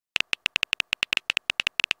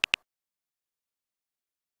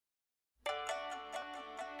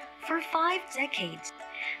For 5 decades,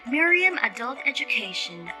 Miriam Adult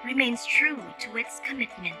Education remains true to its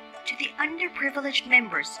commitment to the underprivileged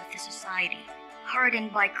members of the society.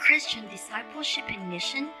 Hardened by Christian discipleship and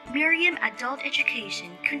mission, Miriam Adult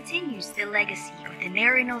Education continues the legacy of the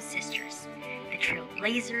Marino sisters, the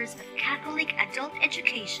trailblazers of Catholic adult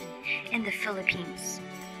education in the Philippines.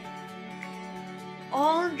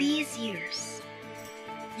 All these years,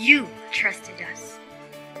 you trusted us.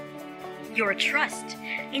 Your trust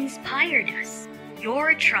inspired us.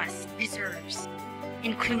 Your trust deserves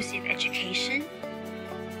inclusive education,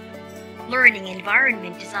 learning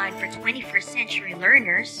environment designed for 21st century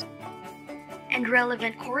learners, and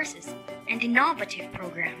relevant courses and innovative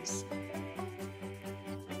programs.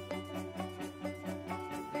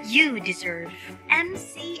 You deserve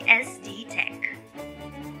MC SDTEC,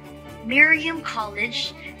 Miriam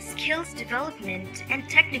College Skills Development and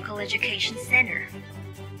Technical Education Center,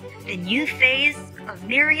 the new phase of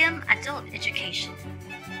Miriam Adult Education.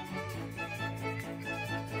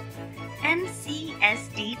 MC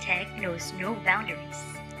SDTEC knows no boundaries,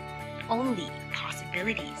 only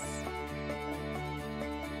possibilities.